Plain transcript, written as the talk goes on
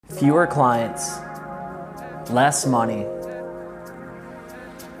Fewer clients, less money,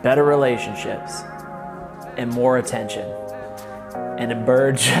 better relationships, and more attention. And a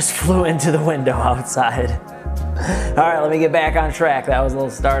bird just flew into the window outside. All right, let me get back on track. That was a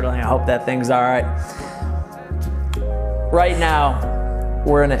little startling. I hope that thing's all right. Right now,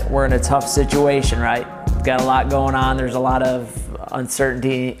 we're in a tough situation, right? We've got a lot going on. There's a lot of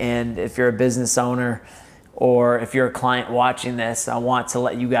uncertainty, and if you're a business owner or if you're a client watching this, I want to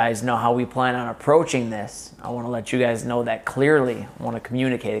let you guys know how we plan on approaching this. I want to let you guys know that clearly. I want to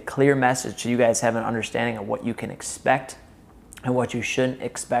communicate a clear message so you guys have an understanding of what you can expect and what you shouldn't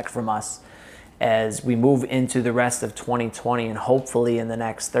expect from us as we move into the rest of 2020 and hopefully in the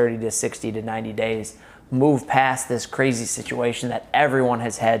next 30 to 60 to 90 days, move past this crazy situation that everyone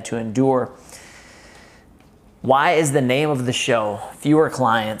has had to endure. Why is the name of the show Fewer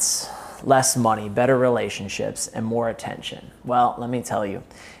Clients, Less Money, Better Relationships, and More Attention? Well, let me tell you.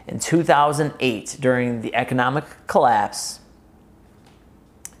 In 2008, during the economic collapse,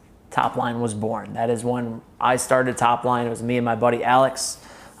 Topline was born. That is when I started Topline. It was me and my buddy Alex,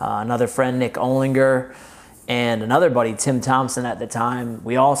 another friend Nick Olinger, and another buddy Tim Thompson at the time.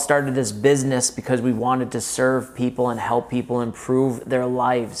 We all started this business because we wanted to serve people and help people improve their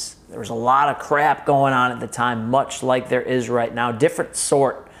lives. There was a lot of crap going on at the time, much like there is right now. Different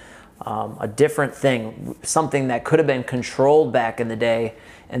sort, a different thing, something that could have been controlled back in the day,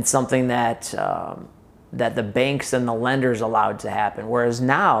 and something that that the banks and the lenders allowed to happen. Whereas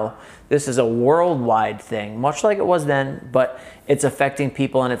now, this is a worldwide thing, much like it was then, but it's affecting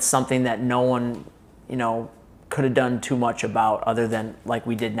people, and it's something that no one, could have done too much about other than, like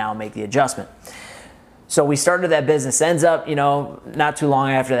we did now, make the adjustment. So we started that business. Ends up, not too long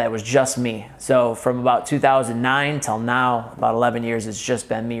after that, it was just me. So from about 2009 till now, about 11 years, it's just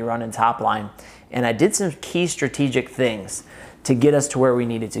been me running Topline. And I did some key strategic things to get us to where we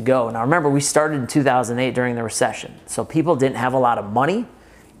needed to go. Now remember, we started in 2008 during the recession. So people didn't have a lot of money.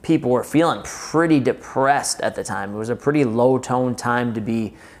 People were feeling pretty depressed at the time. It was a pretty low tone time to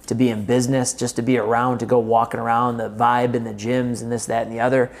be in business, just to be around, to go walking around, the vibe in the gyms and this, that, and the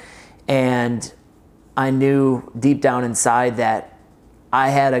other. And I knew deep down inside that I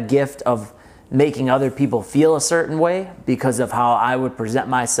had a gift of making other people feel a certain way because of how I would present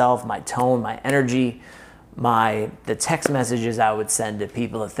myself, my tone, my energy, the text messages I would send to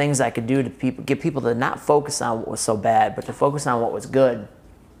people, the things I could do to people, get people to not focus on what was so bad, but to focus on what was good.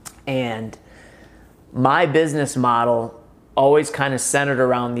 And my business model always kind of centered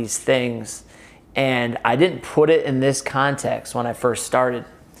around these things. And I didn't put it in this context when I first started,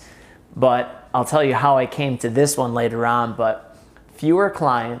 but I'll tell you how I came to this one later on. But fewer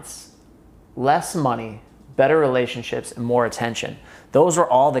clients, less money, better relationships, and more attention. Those were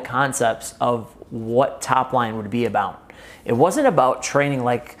all the concepts of what Topline would be about. It wasn't about training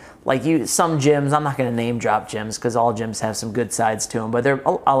like some gyms. I'm not going to name drop gyms because all gyms have some good sides to them, but there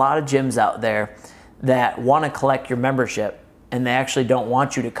are a lot of gyms out there that want to collect your membership, and they actually don't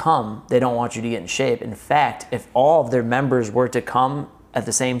want you to come. They don't want you to get in shape. In fact, if all of their members were to come at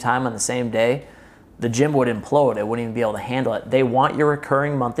the same time on the same day, the gym would implode. It wouldn't even be able to handle it. They want your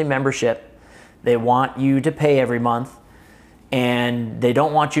recurring monthly membership. They want you to pay every month, and they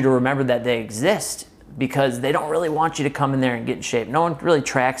don't want you to remember that they exist because they don't really want you to come in there and get in shape. No one really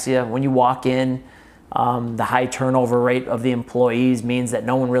tracks you. When you walk in, the high turnover rate of the employees means that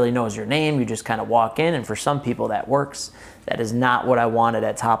no one really knows your name. You just kind of walk in, and for some people that works. That is not what I wanted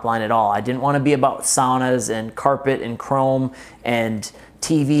at Topline at all. I didn't want to be about saunas and carpet and chrome and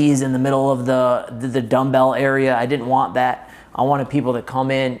TVs in the middle of the dumbbell area. I didn't want that. I wanted people to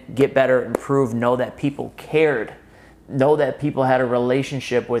come in, get better, improve, know that people cared, know that people had a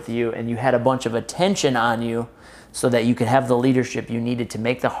relationship with you, and you had a bunch of attention on you so that you could have the leadership you needed to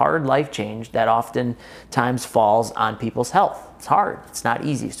make the hard life change that oftentimes falls on people's health. It's hard. It's not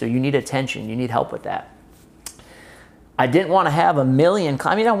easy. So you need attention. You need help with that. I didn't want to have I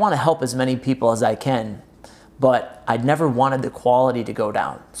want to help as many people as I can, but I never wanted the quality to go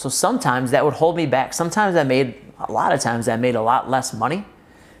down. So sometimes that would hold me back. A lot of times I made a lot less money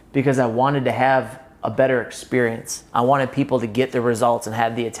because I wanted to have a better experience. I wanted people to get the results and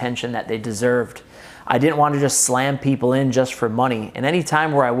have the attention that they deserved. I didn't want to just slam people in just for money. And any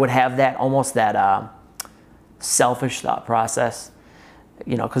time where I would have that selfish thought process,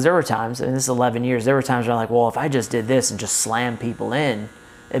 because there were times, and this is 11 years, there were times where I'm like, well, if I just did this and just slam people in,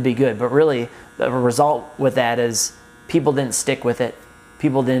 it'd be good. But really, the result with that is people didn't stick with it.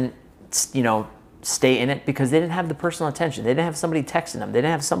 People didn't, stay in it because they didn't have the personal attention. They didn't have somebody texting them. They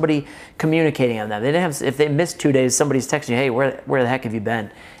didn't have somebody communicating on them. They didn't have, if they missed 2 days, somebody's texting you, hey, where the heck have you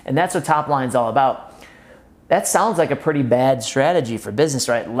been? And that's what Topline's all about. That sounds like a pretty bad strategy for business,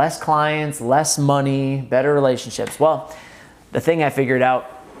 right? Less clients, less money, better relationships. Well, the thing I figured out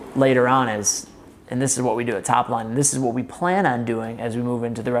later on is, and this is what we do at Topline, and this is what we plan on doing as we move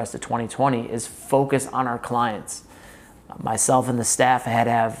into the rest of 2020, is focus on our clients. Myself and the staff had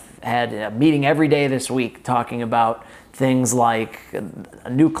a meeting every day this week talking about things like a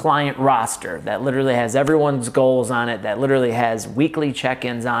new client roster that literally has everyone's goals on it, that literally has weekly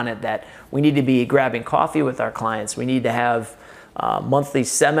check-ins on it, that we need to be grabbing coffee with our clients. We need to have monthly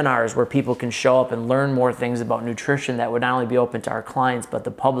seminars where people can show up and learn more things about nutrition that would not only be open to our clients but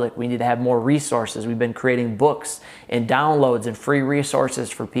the public. We need to have more resources. We've been creating books and downloads and free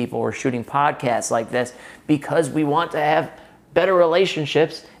resources for people. We're shooting podcasts like this because we want to have better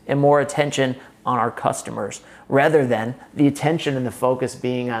relationships and more attention on our customers, rather than the attention and the focus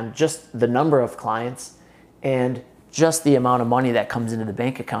being on just the number of clients and just the amount of money that comes into the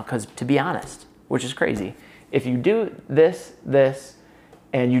bank account. Because to be honest, which is crazy, if you do this,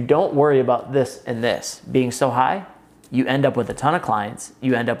 and you don't worry about this and this being so high, you end up with a ton of clients,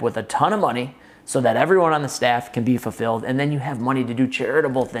 you end up with a ton of money so that everyone on the staff can be fulfilled, and then you have money to do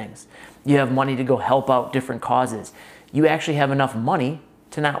charitable things. You have money to go help out different causes. You actually have enough money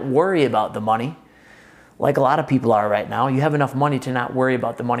to not worry about the money, like a lot of people are right now. You have enough money to not worry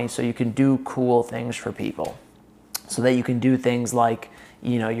about the money so you can do cool things for people. So that you can do things like,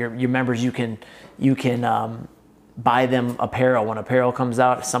 your members, you can buy them apparel. When apparel comes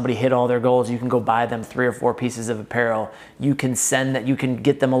out, if somebody hit all their goals, you can go buy them 3 or 4 pieces of apparel. You can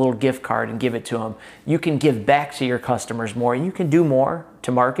get them a little gift card and give it to them. You can give back to your customers more. You can do more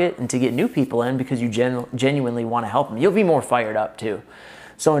to market and to get new people in because you genuinely want to help them. You'll be more fired up too.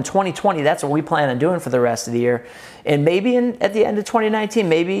 So in 2020, that's what we plan on doing for the rest of the year. And maybe at the end of 2019,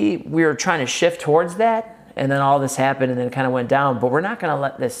 maybe we were trying to shift towards that, and then all this happened and then it kind of went down, but we're not going to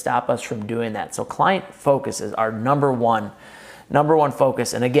let this stop us from doing that. So client focus is our number one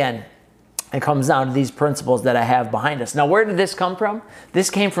focus. And again, it comes down to these principles that I have behind us. Now, where did this come from?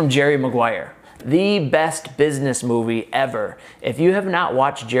 This came from Jerry Maguire, the best business movie ever. If you have not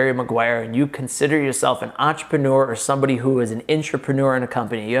watched Jerry Maguire and you consider yourself an entrepreneur or somebody who is an intrapreneur in a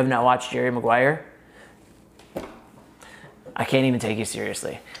company, you have not watched Jerry Maguire, I can't even take you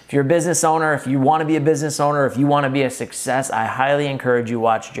seriously. If you're a business owner, if you want to be a business owner, if you want to be a success, I highly encourage you to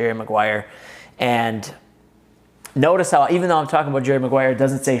watch Jerry Maguire. And notice how, even though I'm talking about Jerry Maguire, it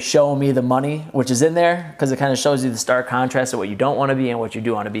doesn't say show me the money, which is in there because it kind of shows you the stark contrast of what you don't want to be and what you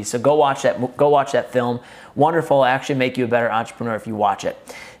do want to be. So go watch that film. Wonderful. It'll actually make you a better entrepreneur if you watch it.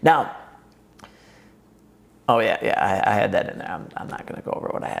 Now, oh yeah, I had that in there. I'm not going to go over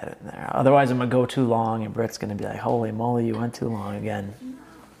what I had in there. Otherwise, I'm going to go too long and Britt's going to be like, holy moly, you went too long again.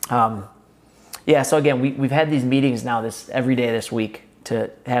 So again, we've had these meetings now every day this week to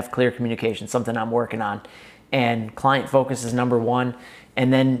have clear communication, something I'm working on. And client focus is number one.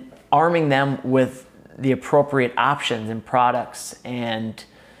 And then arming them with the appropriate options and products and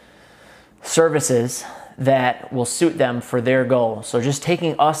services that will suit them for their goal. So just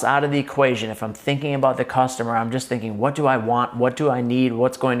taking us out of the equation. If I'm thinking about the customer, I'm just thinking, what do I want? What do I need?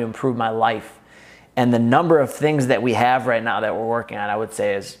 What's going to improve my life? And the number of things that we have right now that we're working on, I would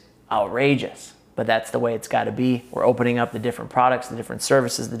say, is outrageous. But that's the way it's got to be. We're opening up the different products, the different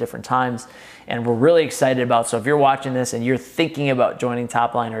services, the different times, and we're really excited about. So if you're watching this and you're thinking about joining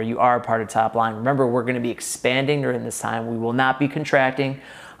Topline, or you are a part of Topline, remember, we're going to be expanding during this time. We will not be contracting.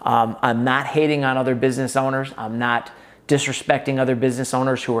 I'm not hating on other business owners. I'm not disrespecting other business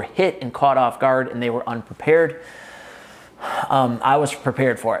owners who were hit and caught off guard and they were unprepared. I was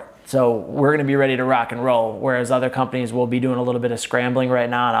prepared for it. So we're going to be ready to rock and roll, whereas other companies will be doing a little bit of scrambling right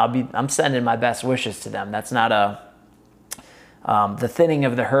now, and I'm sending my best wishes to them. That's not the thinning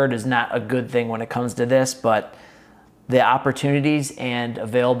of the herd is not a good thing when it comes to this, but the opportunities and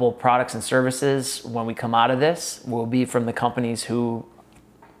available products and services when we come out of this will be from the companies who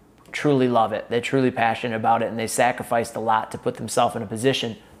truly love it. They're truly passionate about it, and they sacrificed a lot to put themselves in a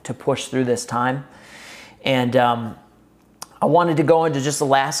position to push through this time. And I wanted to go into just the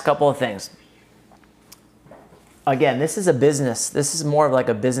last couple of things. Again, this is a business. This is more of like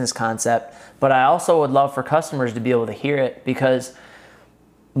a business concept, but I also would love for customers to be able to hear it, because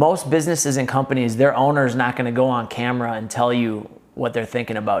most businesses and companies, their owner is not going to go on camera and tell you what they're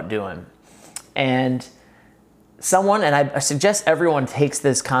thinking about doing. And I suggest everyone takes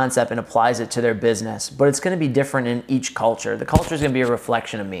this concept and applies it to their business, but it's going to be different in each culture. The culture is going to be a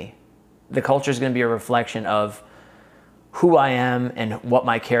reflection of me. The culture is going to be a reflection of who I am and what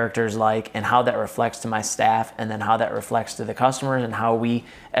my character is like, and how that reflects to my staff, and then how that reflects to the customers, and how we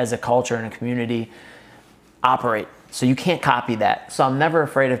as a culture and a community operate. So you can't copy that. So I'm never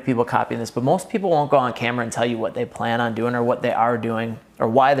afraid of people copying this, but most people won't go on camera and tell you what they plan on doing or what they are doing or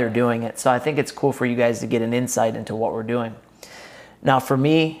why they're doing it. So I think it's cool for you guys to get an insight into what we're doing. Now for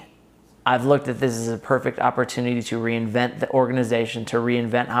me, I've looked at this as a perfect opportunity to reinvent the organization, to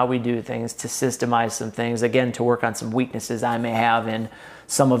reinvent how we do things, to systemize some things, again, to work on some weaknesses I may have in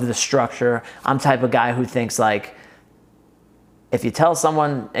some of the structure. I'm the type of guy who thinks like, if you tell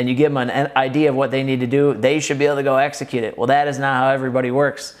someone and you give them an idea of what they need to do, they should be able to go execute it. Well, that is not how everybody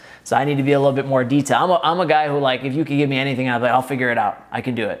works. So I need to be a little bit more detailed. I'm a guy who, like, if you could give me anything, I'll figure it out. I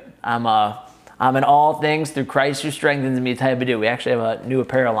can do it. I'm in all things through Christ who strengthens me type of dude. We actually have a new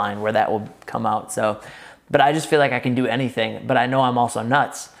apparel line where that will come out. So, but I just feel like I can do anything, but I know I'm also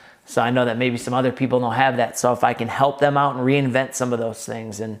nuts. So I know that maybe some other people don't have that. So if I can help them out and reinvent some of those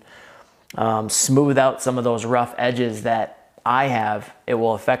things and smooth out some of those rough edges that I have, it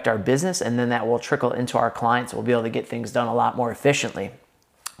will affect our business, and then that will trickle into our clients. We'll be able to get things done a lot more efficiently.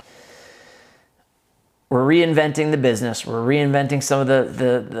 We're reinventing the business. We're reinventing some of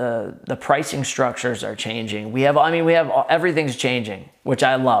the pricing structures are changing. Everything's changing, which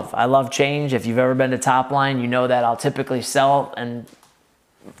I love. I love change. If you've ever been to Top Line, you know that I'll typically sell and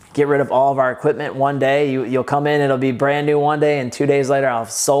get rid of all of our equipment one day. You'll come in, it'll be brand new one day, and 2 days later, I'll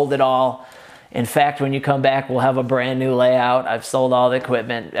have sold it all. In fact, when you come back, we'll have a brand new layout. I've sold all the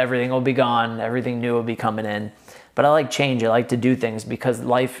equipment. Everything will be gone. Everything new will be coming in. But I like change. I like to do things because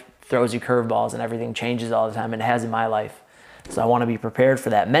life throws you curveballs and everything changes all the time, and it has in my life. So I want to be prepared for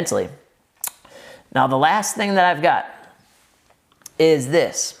that mentally. Now, the last thing that I've got is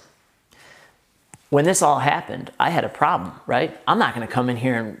this. When this all happened, I had a problem, right? I'm not going to come in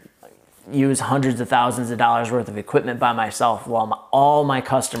here and use hundreds of thousands of dollars worth of equipment by myself while all my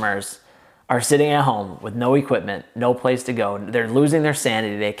customers are sitting at home with no equipment, no place to go. They're losing their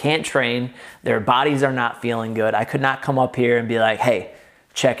sanity. They can't train. Their bodies are not feeling good. I could not come up here and be like, hey,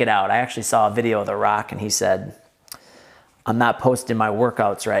 check it out. I actually saw a video of The Rock, and he said, I'm not posting my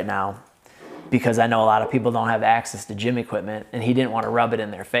workouts right now because I know a lot of people don't have access to gym equipment, and he didn't want to rub it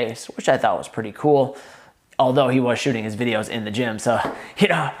in their face, which I thought was pretty cool, although he was shooting his videos in the gym. So,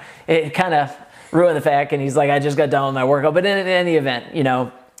 it kind of ruined the fact, and he's like, I just got done with my workout. But in any event,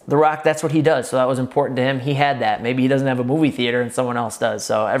 The Rock, that's what he does. So that was important to him. He had that. Maybe he doesn't have a movie theater and someone else does.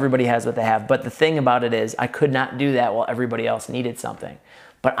 So everybody has what they have. But the thing about it is I could not do that while everybody else needed something.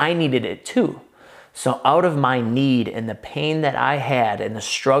 But I needed it too. So out of my need and the pain that I had and the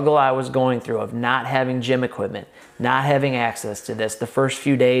struggle I was going through of not having gym equipment, not having access to this, the first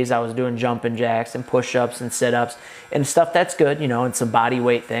few days I was doing jumping jacks and push-ups and sit-ups and stuff that's good, and some body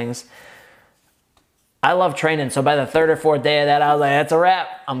weight things. I love training, so by the third or fourth day of that, I was like, that's a wrap.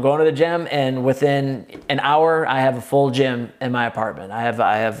 I'm going to the gym, and within an hour, I have a full gym in my apartment. I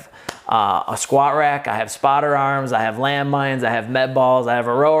have a squat rack, I have spotter arms, I have landmines, I have med balls, I have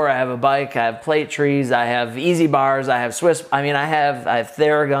a rower, I have a bike, I have plate trees, I have easy bars, I have I have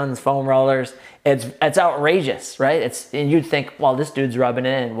Theraguns, foam rollers. It's outrageous, right? And you'd think, well, this dude's rubbing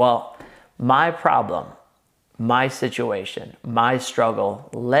it in. Well, my problem, my situation, my struggle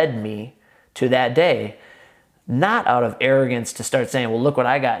led me to that day, not out of arrogance to start saying, well, look what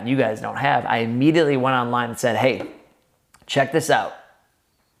I got and you guys don't have. I immediately went online and said, hey, check this out.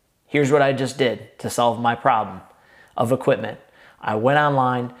 Here's what I just did to solve my problem of equipment. I went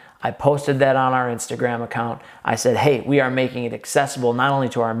online, I posted that on our Instagram account. I said, hey, we are making it accessible not only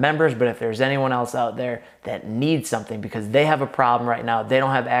to our members, but if there's anyone else out there that needs something because they have a problem right now. They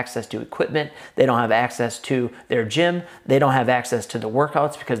don't have access to equipment. They don't have access to their gym. They don't have access to the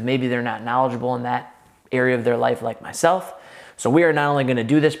workouts because maybe they're not knowledgeable in that area of their life like myself. So we are not only going to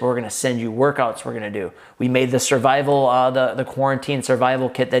do this, but we're going to send you workouts we're going to do. We made the survival, the quarantine survival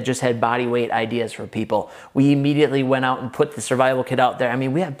kit that just had body weight ideas for people. We immediately went out and put the survival kit out there. I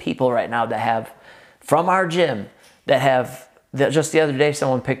mean, we have people right now that have, from our gym, just the other day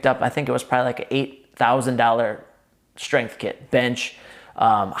someone picked up, I think it was probably like an $8,000 strength kit, bench,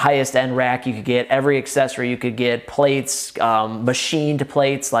 highest end rack you could get, every accessory you could get, plates, machined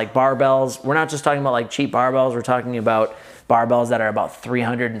plates like barbells. We're not just talking about like cheap barbells. We're talking about barbells that are about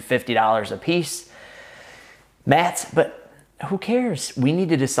 $350 a piece. Mats, but who cares? We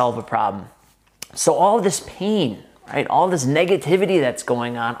needed to solve a problem. So all this pain, right? All this negativity that's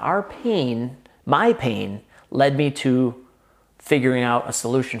going on, our pain, my pain, led me to figuring out a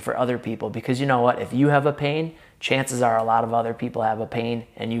solution for other people. Because you know what? If you have a pain, chances are a lot of other people have a pain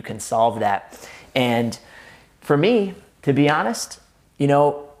and you can solve that. And for me, to be honest,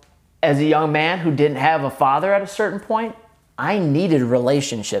 as a young man who didn't have a father at a certain point, I needed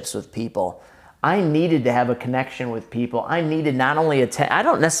relationships with people. I needed to have a connection with people. I needed not only I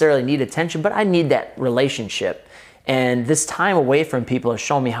don't necessarily need attention, but I need that relationship. And this time away from people has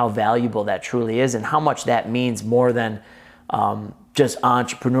shown me how valuable that truly is and how much that means more than just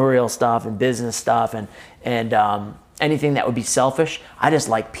entrepreneurial stuff and business stuff and anything that would be selfish. I just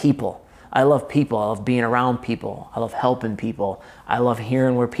like people. I love people. I love being around people. I love helping people. I love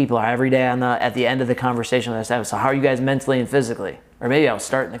hearing where people are every day at the end of the conversation. I say, so how are you guys mentally and physically? Or maybe I was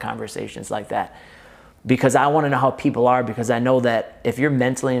starting the conversations like that. Because I want to know how people are, because I know that if you're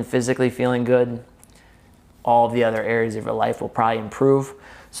mentally and physically feeling good, all of the other areas of your life will probably improve.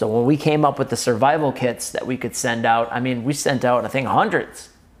 So when we came up with the survival kits that we could send out, I mean, we sent out, I think, hundreds.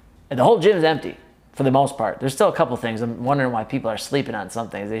 And the whole gym's empty for the most part. There's still a couple things. I'm wondering why people are sleeping on some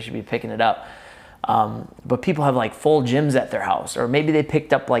things. They should be picking it up. But people have like full gyms at their house, or maybe they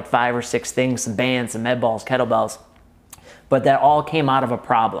picked up like 5 or 6 things, some bands, some med balls, kettlebells. But that all came out of a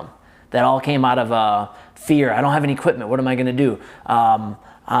problem. That all came out of fear. I don't have any equipment. What am I going to do?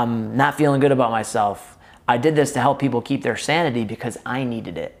 I'm not feeling good about myself. I did this to help people keep their sanity because I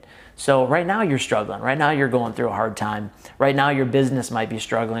needed it. So right now you're struggling. Right now you're going through a hard time. Right now your business might be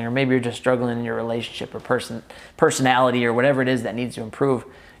struggling, or maybe you're just struggling in your relationship or personality or whatever it is that needs to improve.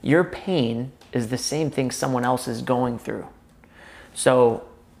 Your pain is the same thing someone else is going through. So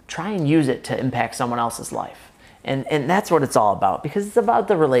try and use it to impact someone else's life. And that's what it's all about, because it's about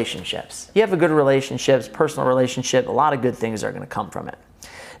the relationships. You have a good relationships, personal relationship, a lot of good things are going to come from it.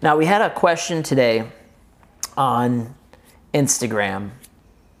 Now, we had a question today on Instagram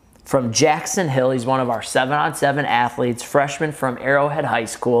from Jackson Hill. He's one of our 7-on-7 athletes, freshman from Arrowhead High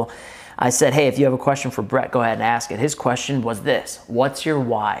School. I said, hey, if you have a question for Brett, go ahead and ask it. His question was this: what's your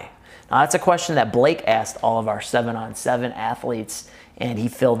why? Now, that's a question that Blake asked all of our 7-on-7 athletes, and he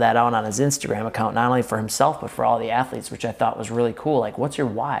filled that out on his Instagram account, not only for himself, but for all the athletes, which I thought was really cool. Like, what's your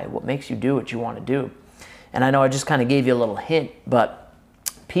why? What makes you do what you want to do? And I know I just kind of gave you a little hint, but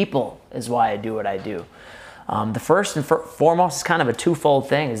people is why I do what I do. The first and foremost is kind of a twofold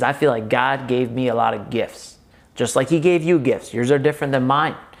thing, is I feel like God gave me a lot of gifts, just like he gave you gifts. Yours are different than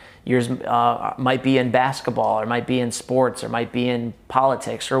mine. Yours might be in basketball, or might be in sports, or might be in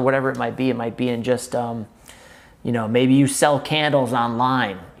politics, or whatever it might be. It might be in just, maybe you sell candles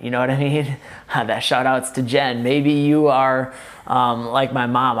online. You know what I mean? That shout outs to Jen. Maybe you are like my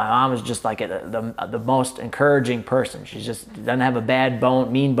mom. My mom is just like the most encouraging person. She just doesn't have a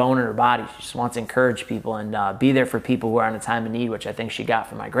mean bone in her body. She just wants to encourage people and be there for people who are in a time of need, which I think she got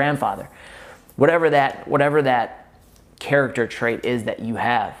from my grandfather. Whatever that character trait is that you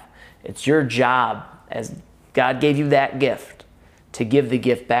have, it's your job, as God gave you that gift, to give the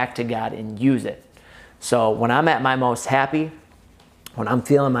gift back to God and use it. So when I'm at my most happy, when I'm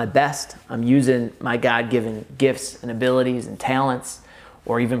feeling my best, I'm using my God-given gifts and abilities and talents,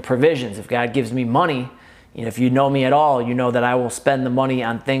 or even provisions. If God gives me money, if you know me at all, you know that I will spend the money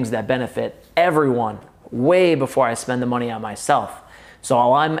on things that benefit everyone way before I spend the money on myself. So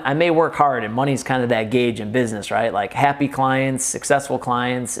I may work hard, and money's kind of that gauge in business, right? Like happy clients, successful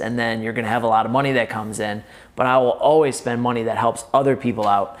clients, and then you're going to have a lot of money that comes in. But I will always spend money that helps other people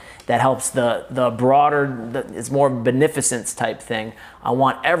out, that helps the broader, it's more beneficence type thing. I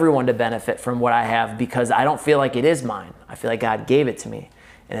want everyone to benefit from what I have, because I don't feel like it is mine. I feel like God gave it to me.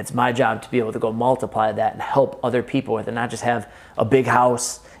 And it's my job to be able to go multiply that and help other people with it, not just have a big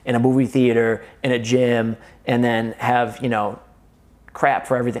house in a movie theater, in a gym, and then have, crap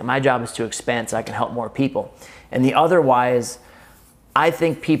for everything. My job is to expand so I can help more people. And the other why is, I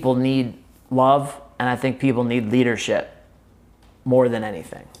think people need love, and I think people need leadership more than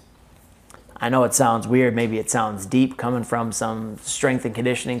anything. I know it sounds weird, maybe it sounds deep coming from some strength and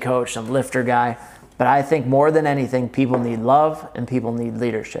conditioning coach, some lifter guy, but I think more than anything, people need love and people need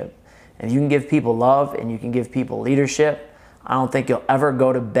leadership. And if you can give people love and you can give people leadership, I don't think you'll ever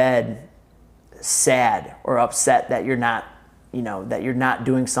go to bed sad or upset that you're not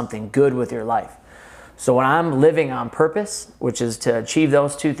doing something good with your life. So when I'm living on purpose, which is to achieve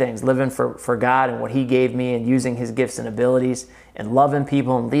those two things, living for God and what he gave me and using his gifts and abilities and loving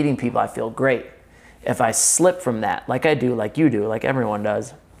people and leading people, I feel great. If I slip from that, like I do, like you do, like everyone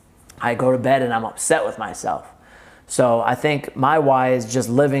does, I go to bed and I'm upset with myself. So I think my why is just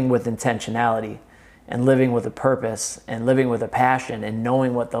living with intentionality and living with a purpose and living with a passion and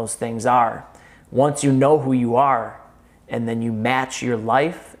knowing what those things are. Once you know who you are, and then you match your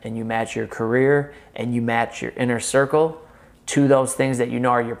life and you match your career and you match your inner circle to those things that you know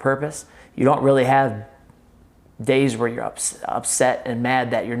are your purpose, you don't really have days where you're upset and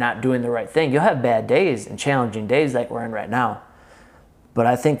mad that you're not doing the right thing. You'll have bad days and challenging days like we're in right now. But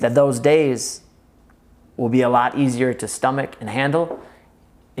I think that those days will be a lot easier to stomach and handle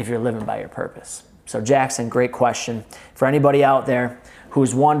if you're living by your purpose. So Jackson, great question. For anybody out there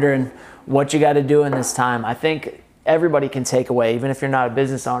who's wondering what you got to do in this time, I think everybody can take away, even if you're not a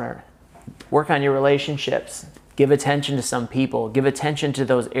business owner. Work on your relationships. Give attention to some people. Give attention to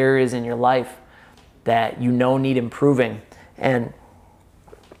those areas in your life that you know need improving, and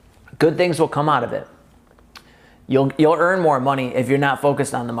good things will come out of it. You'll earn more money if you're not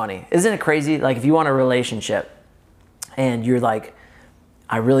focused on the money. Isn't it crazy? Like if you want a relationship and you're like,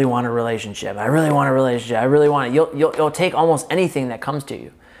 I really want a relationship. I really want a relationship. I really want it. You'll take almost anything that comes to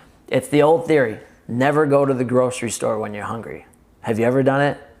you. It's the old theory. Never go to the grocery store when you're hungry. Have you ever done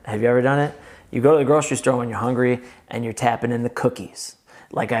it? Have you ever done it? You go to the grocery store when you're hungry and you're tapping in the cookies.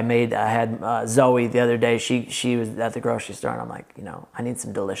 Like I had Zoe the other day, she was at the grocery store and I'm like, I need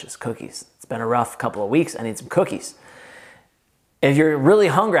some delicious cookies. It's been a rough couple of weeks. I need some cookies. If you're really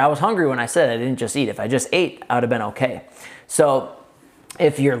hungry, I was hungry when I said I didn't just eat. If I just ate, I would have been okay. So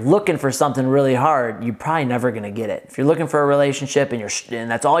if you're looking for something really hard, you're probably never going to get it. If you're looking for a relationship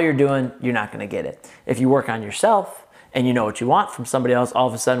and that's all you're doing, you're not going to get it. If you work on yourself and you know what you want from somebody else, all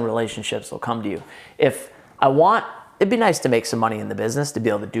of a sudden relationships will come to you. It'd be nice to make some money in the business to be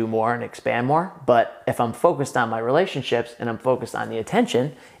able to do more and expand more. But if I'm focused on my relationships and I'm focused on the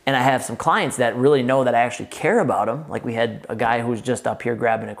attention, and I have some clients that really know that I actually care about them, like we had a guy who's just up here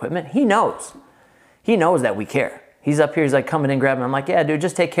grabbing equipment, he knows that we care. He's up here, he's like coming in, grabbing. I'm like, yeah, dude,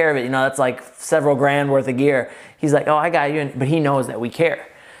 just take care of it. That's like several grand worth of gear. He's like, oh, I got you. But he knows that we care.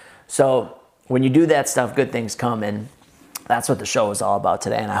 So when you do that stuff, good things come. And that's what the show is all about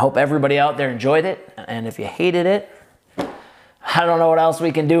today. And I hope everybody out there enjoyed it. And if you hated it, I don't know what else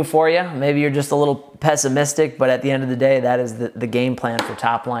we can do for you. Maybe you're just a little pessimistic, but at the end of the day, that is the game plan for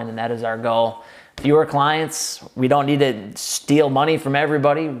Top Line, and that is our goal. Fewer clients. We don't need to steal money from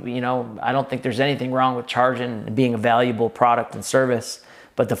everybody. I don't think there's anything wrong with charging and being a valuable product and service,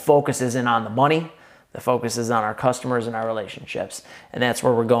 but the focus isn't on the money. The focus is on our customers and our relationships, and that's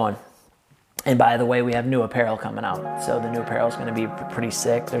where we're going. And by the way, we have new apparel coming out. So the new apparel is going to be pretty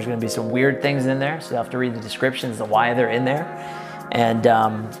sick. There's going to be some weird things in there, so you'll have to read the descriptions of why they're in there. And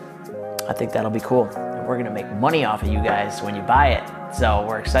I think that'll be cool. And we're going to make money off of you guys when you buy it. So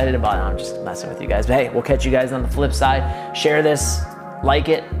we're excited about it. I'm just messing with you guys. But hey, we'll catch you guys on the flip side. Share this, like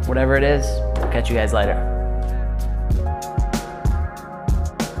it, whatever it is. We'll catch you guys later.